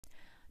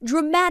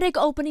Dramatic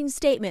opening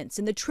statements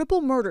in the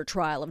triple murder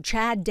trial of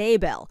Chad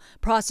Daybell.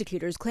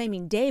 Prosecutors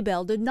claiming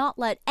Daybell did not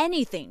let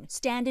anything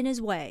stand in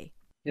his way.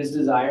 His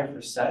desire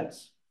for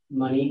sex,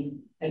 money,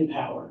 and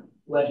power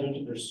led him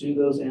to pursue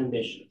those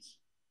ambitions.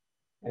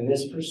 And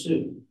this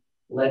pursuit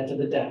led to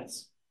the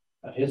deaths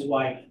of his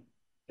wife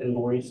and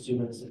Lori's 2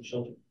 innocent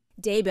children.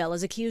 Daybell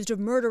is accused of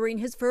murdering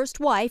his first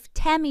wife,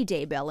 Tammy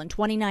Daybell, in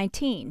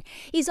 2019.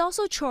 He's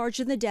also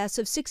charged in the deaths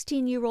of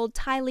 16-year-old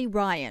Tylee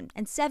Ryan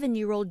and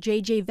 7-year-old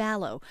J.J.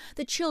 Vallow,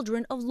 the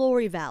children of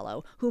Lori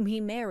Vallow, whom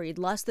he married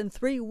less than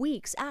 3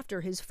 weeks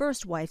after his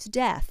first wife's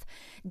death.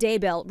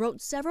 Daybell wrote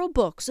several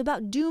books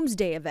about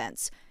doomsday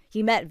events.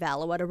 He met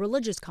Vallow at a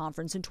religious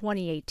conference in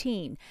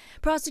 2018.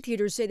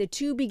 Prosecutors say the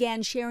two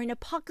began sharing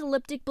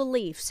apocalyptic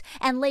beliefs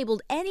and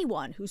labeled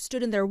anyone who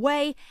stood in their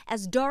way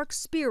as dark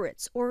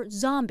spirits or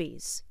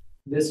zombies.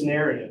 This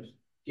narrative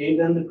gave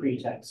them the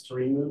pretext to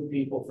remove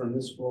people from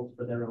this world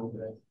for their own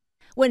good.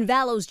 When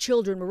Vallow's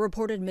children were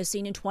reported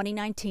missing in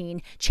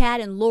 2019, Chad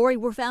and Lori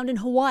were found in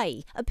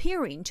Hawaii,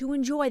 appearing to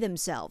enjoy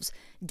themselves.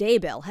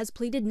 Daybell has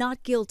pleaded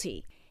not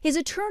guilty. His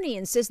attorney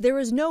insists there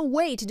is no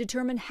way to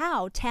determine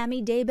how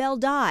Tammy Daybell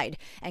died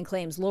and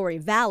claims Lori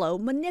Vallow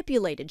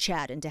manipulated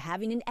Chad into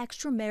having an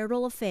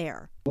extramarital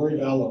affair. Lori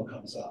Vallow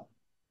comes up,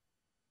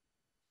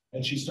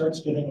 and she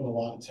starts giving him a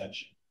lot of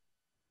attention.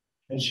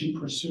 And she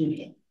pursued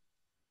him,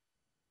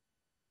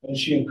 and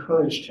she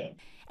encouraged him.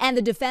 And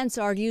the defense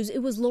argues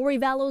it was Lori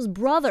Vallow's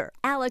brother,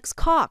 Alex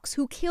Cox,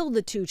 who killed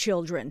the 2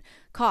 children.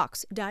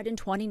 Cox died in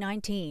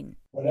 2019.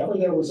 Whenever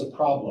there was a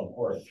problem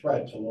or a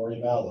threat to Lori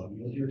Vallow,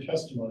 you'll hear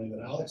testimony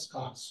that Alex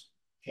Cox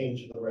came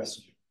to the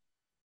rescue.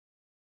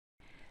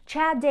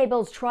 Chad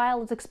Daybell's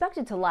trial is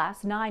expected to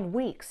last 9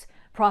 weeks.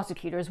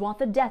 Prosecutors want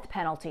the death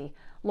penalty.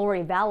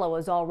 Lori Vallow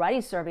is already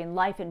serving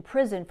life in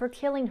prison for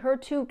killing her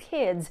 2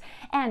 kids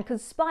and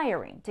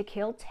conspiring to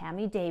kill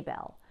Tammy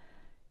Daybell.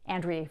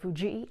 Andrea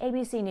Fuji,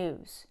 ABC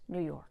News, New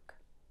York.